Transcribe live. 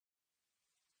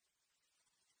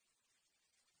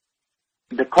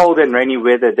The cold and rainy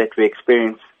weather that we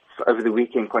experienced over the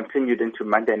weekend continued into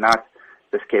Monday night.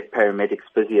 This kept paramedics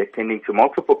busy attending to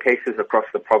multiple cases across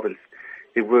the province.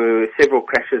 There were several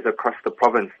crashes across the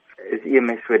province. As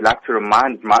EMS, we'd like to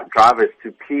remind drivers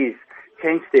to please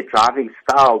change their driving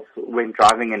styles when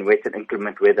driving in wet and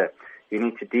inclement weather. You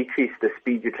need to decrease the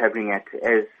speed you're traveling at,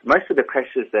 as most of the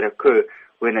crashes that occur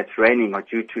when it's raining are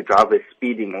due to drivers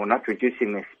speeding or not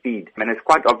reducing their speed. And it's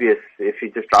quite obvious if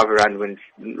you just drive around when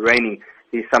it's raining,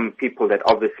 there's some people that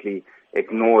obviously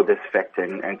ignore this fact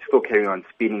and still carry on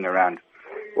speeding around.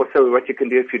 Also, what you can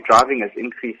do if you're driving is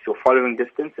increase your following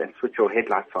distance and switch your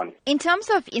headlights on. In terms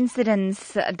of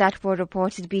incidents that were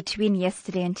reported between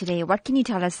yesterday and today, what can you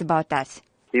tell us about that?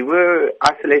 There were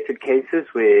isolated cases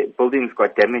where buildings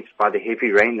got damaged by the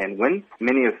heavy rain and wind.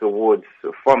 Many of the wards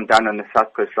from down on the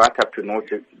south coast right up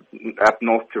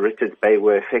north to Richards Bay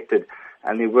were affected,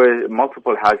 and there were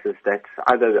multiple houses that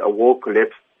either a wall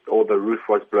collapsed or the roof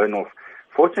was blown off.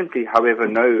 Fortunately, however,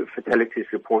 no fatalities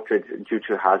reported due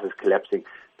to houses collapsing,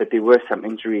 but there were some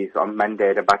injuries on Monday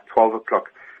at about 12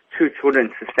 o'clock. 2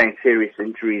 children sustained serious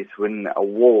injuries when a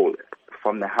wall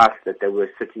from the house that they were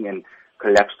sitting in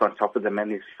collapsed on top of them,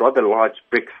 and these rather large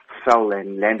bricks fell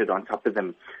and landed on top of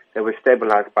them. They were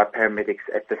stabilized by paramedics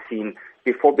at the scene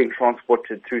before being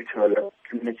transported through to a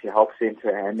community health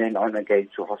center and then on again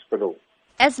to hospital.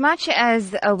 As much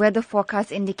as weather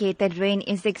forecasts indicate that rain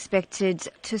is expected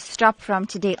to stop from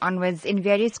today onwards in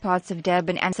various parts of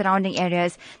Durban and surrounding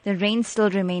areas, the rain still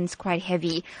remains quite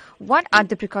heavy. What are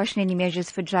the precautionary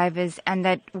measures for drivers, and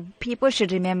that people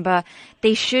should remember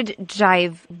they should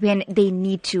drive when they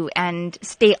need to and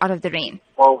stay out of the rain?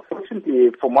 Well,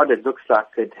 fortunately, from what it looks like,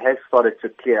 it has started to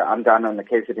clear. I'm down on the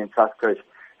KZN South Coast,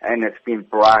 and it's been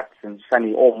bright and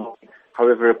sunny all morning.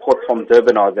 However, reports from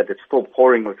Durban are that it's still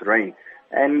pouring with rain.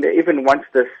 And even once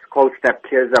this cold snap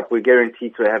clears up, we're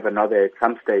guaranteed to have another at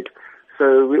some stage.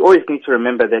 So we always need to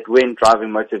remember that when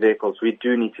driving motor vehicles, we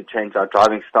do need to change our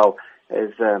driving style. As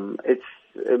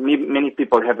many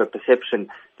people have a perception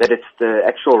that it's the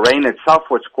actual rain itself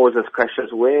which causes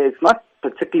crashes, where it's not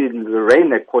particularly the rain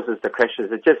that causes the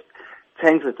crashes. It just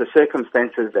changes the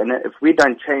circumstances. And if we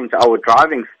don't change our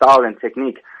driving style and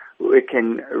technique, it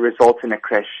can result in a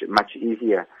crash much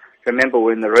easier. Remember,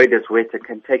 when the road is wet, it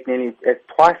can take nearly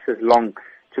twice as long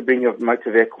to bring your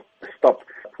motor vehicle to stop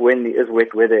when there is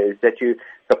wet weather. Is that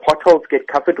the potholes get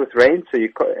covered with rain,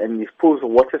 and these pools of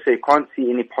water, so you can't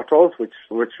see any potholes, which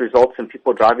results in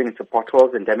people driving into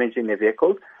potholes and damaging their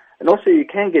vehicles. And also, you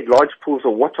can get large pools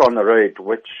of water on the road,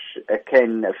 which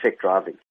can affect driving.